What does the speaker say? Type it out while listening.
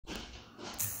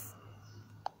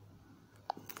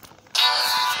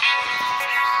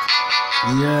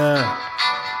Yeah,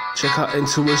 check out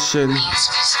Intuition.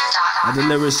 At the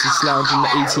Lyricist Lounge on the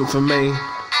 18th of May.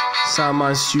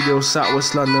 Soundmind Studio,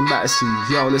 Southwest London, Battersea.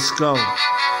 Yo, let's go.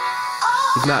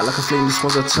 Ignite like a flame, this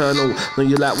one's eternal. Know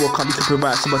you like what can't be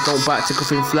copyright, so I don't bite, take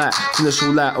off in flat. Finish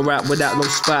all light, alright, without no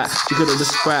spat. You good at the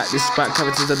sprat, this spat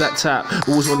characters of that tap.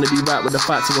 Always wanna be right with the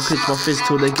fight, so I clench my fist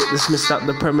till they get dismissed out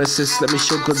the premises. Let me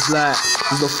show God's light.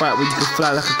 There's no fight where you can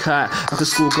fly like a kite. I can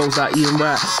score goals like Ian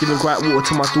Wright, giving bright water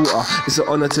to my daughter. It's an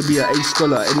honour to be an A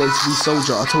scholar, an n2ition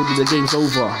soldier. I told you the game's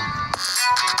over.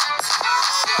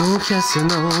 Oh,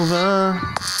 Casanova.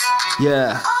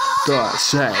 Yeah. Dark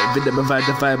side, bit of a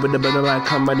vibe, with the better light,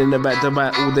 come right in the back, the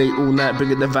right all day, all night,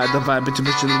 bringing the vibe, bitch, in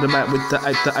the back with the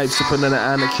hype, sipping on the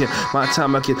Anakin. My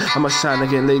time again, I'ma shine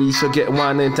again, ladies forget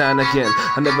wine and dine again.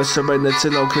 I never surrender to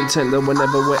no contender,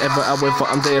 whenever, wherever I went for,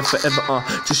 I'm there forever,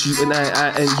 just you and I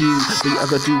and you. What I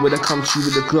gotta do when I come to you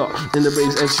with the Glock, then the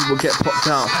raves MC will get popped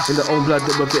down, in the own blood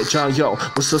that will get drowned, yo.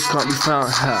 What's lost can't be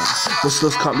found, what's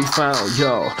lost can't be found,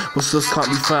 yo. What's lost can't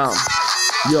be found.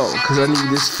 Yo, cause I need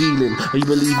this feeling. Are you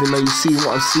believing? Are you seeing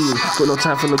what I'm seeing? Got no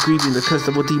time for no grieving. The curse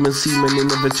of a demon semen in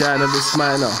the vagina of this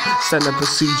minor. Standard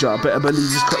procedure, better believe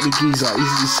this cut me geezer.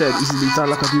 Easily said, easily done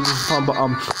like I do this for fun, but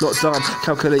I'm not dumb.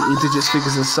 Calculating digits,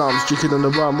 figures and sums. Drinking on the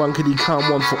run, could he come?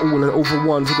 One for all and over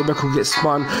one till the record gets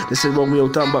spun. They say Romeo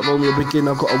done, but Romeo begin,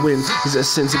 I've got to win. Is it a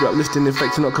sin to be uplifting,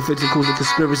 infecting, not conflicting, causing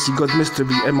conspiracy, God's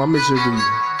mystery and my misery?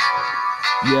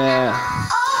 Yeah.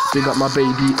 Big up my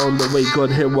baby on the way,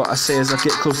 God hear what I say as I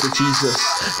get close to Jesus.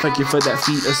 Thank you for that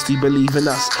fetus, do believe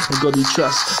in us, and God we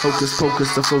trust. Hocus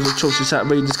pocus, the flows atrocious,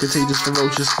 outrageous, contagious,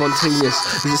 ferocious,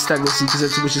 spontaneous. Is it stagnancy, cause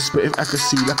intuition spit with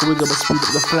accuracy, like a wing of a speed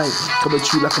up the flank. Coming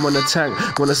true like I'm on a tank,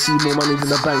 wanna see more money than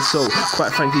the bank. So,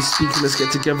 quite frankly speaking, let's get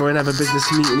together and have a business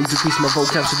meeting. Need to increase my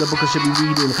vocab, so the book I should be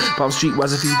reading. But I'm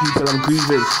streetwise, a few people I'm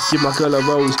grieving. Give my girl a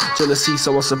rose, jealousy,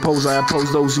 so I suppose I oppose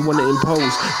those who wanna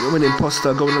impose. You're an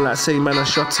imposter, going on like say man I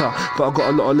shot her. But I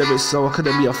got a lot of lyrics, so I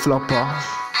couldn't be a flopper.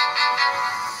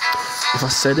 If I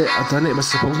said it, I done it, but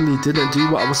supposedly didn't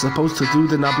do what I was supposed to do,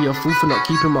 then I'd be a fool for not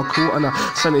keeping my cool. On a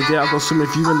sunny day, I go swim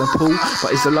with you in the pool.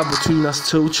 But it's the love between us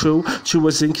two, true. True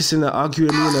as in kissing and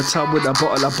arguing me in a tub with a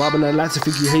bottle of bub. And I like to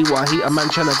think you hate what I hate. A man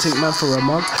trying to take man for a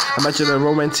mug. Imagine a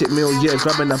romantic meal, yeah,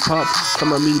 grabbing a pub.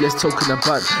 Come on me, let's talk in the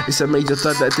bud. It's a major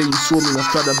thud that day you saw me in a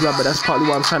flood of blood, but that's partly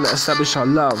why I'm trying to establish our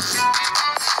love.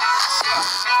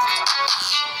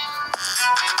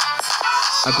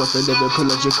 I got the lyrical,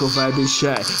 logical vibe in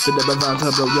shy. Been never round to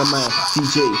blow your mind.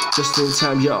 DJ, just in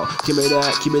time, yo. Give me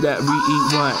that,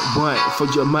 rewind. For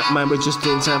your mind, we're just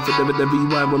in time for the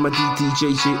rewind. With my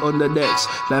DJJ on the next.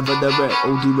 Live for the rec,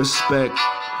 all due respect.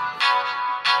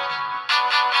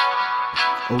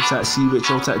 Old tight C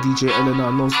Rich, old tight DJ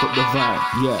Eleanor, non-stop the vibe,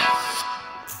 yeah.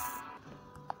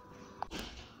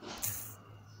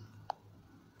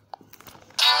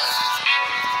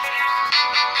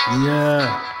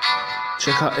 Yeah.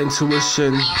 Check out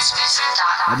Intuition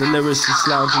at the Lyricist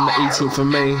Lounge on the 18th of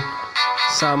May.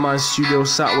 Soundmind Studio,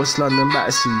 Southwest London,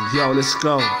 Battersea. Yo, let's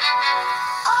go.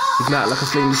 Ignite like a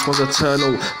flame, this one's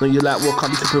eternal. Know you like what can't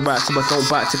be copyright, so I don't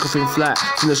bite, take off in flat.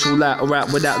 Finish all light, alright,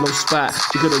 without no spat.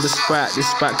 You good at the sprat, this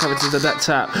spat characters of that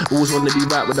tap. Always wanna be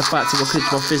right with the fight, so I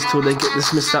clench my fist till they get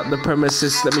dismissed out the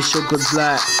premises. Let me show God's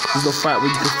light. There's no fight where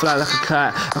you can fly like a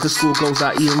kite. I can score goals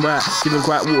like Ian Wright, giving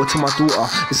bright water to my daughter.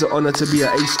 It's an honour to be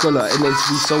an A scholar, an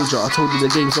n2ition soldier. I told you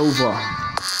the game's over.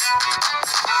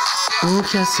 Oh,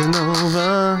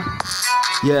 Casanova.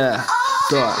 Yeah.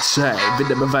 Dark side, bit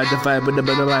of a vibe, with the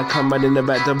better light, come right in the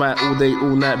back, the right all day,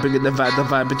 all night, bringing the vibe,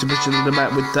 bitch, in the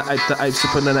back with the hype,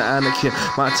 sipping on the Anakin.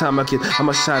 My time again,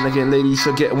 I'ma shine again, ladies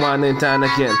forget wine and dine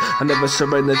again. I never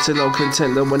surrender to no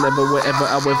contender, whenever, wherever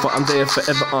I went for, I'm there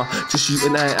forever, just you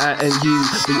and I and you.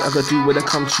 What I gotta do when I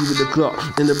come to you with the Glock,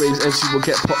 then the raves MC will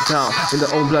get popped down, in the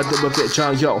own blood that will get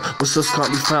drowned, yo. What's lost can't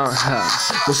be found,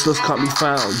 what's lost can't be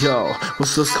found, yo.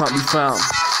 What's lost can't be found.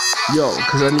 Yo,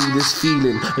 cause I need this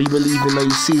feeling. Are you believing? Are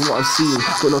you seeing what I'm seeing?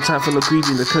 Got no time for no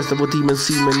grieving. The curse of a demon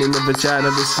semen in the vagina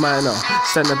of this minor.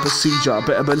 Standard procedure,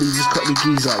 better believe this cut me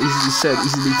geezer. Easily said,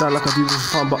 easily done like I do this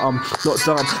for fun, but I'm not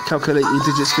dumb. Calculating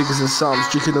digits, figures and sums.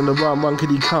 Drinking on the run,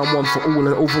 could he come? One for all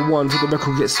and over one till the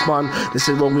record gets spun. They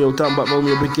say Romeo done, but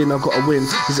Romeo begin, I've got to win.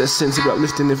 Is it a sin to be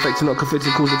uplifting, infecting, not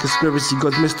conflicting, causing conspiracy,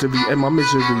 God's mystery and my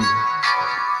misery?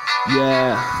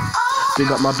 Yeah. Big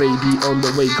up my baby on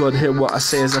the way. God, hear what I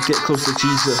say as I get close to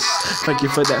Jesus. Thank you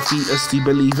for that fetus. He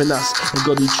believe in us and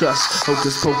God he trusts.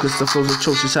 Hocus pocus, the flow's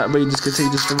atrocious, outrageous,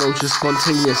 contagious, ferocious,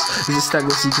 spontaneous. Is it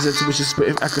stagnancy? Cause intuition spit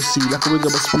with accuracy. Like a wing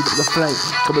of a speed up the flank.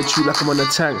 Coming true like I'm on a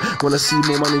tank. Wanna see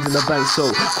more money than the bank.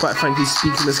 So, quite frankly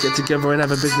speaking, let's get together and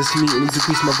have a business meeting. Need to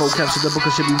increase my vocab so the book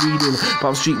I should be reading.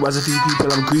 But I'm streetwise, a few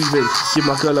people I'm grieving. Give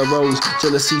my girl a rose.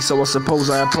 Jealousy, so I suppose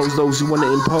I oppose those who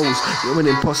wanna impose. You're an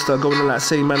imposter, going on like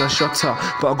saying man I shot her.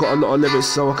 But I got a lot of lyrics,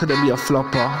 so I couldn't be a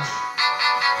flopper.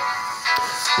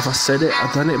 If I said it,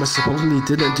 I done it, but supposedly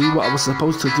didn't do what I was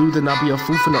supposed to do, then I'll be a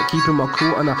fool for not keeping my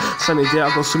cool. On a sunny day, I'll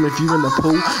go swim with you in the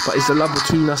pool. But it's the love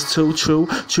between us two, true.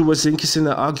 True as in kissing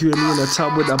and arguing me in the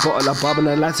tub with a bottle of bub. And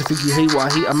I like to think you hate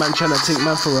what I hate. A man trying to take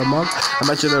man for a mug.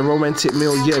 Imagine a romantic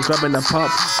meal, yeah, grabbing a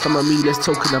pub. Come on me, let's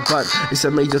talk in the bud. It's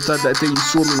a major thud that day you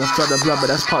saw me in a flood of blood. But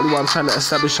that's partly why I'm trying to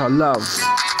establish our love.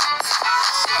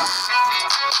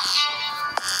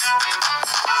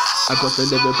 I got the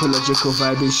lyrical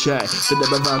vibe in shy. The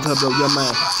never vibe to blow your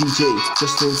mind. DJ,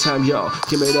 just in time, yo.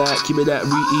 Give me that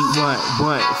rewind.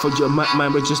 For your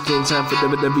mind, we're just in time for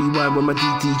the rewind. With my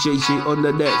DJ on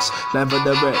the next. Live on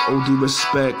the red, all due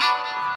respect.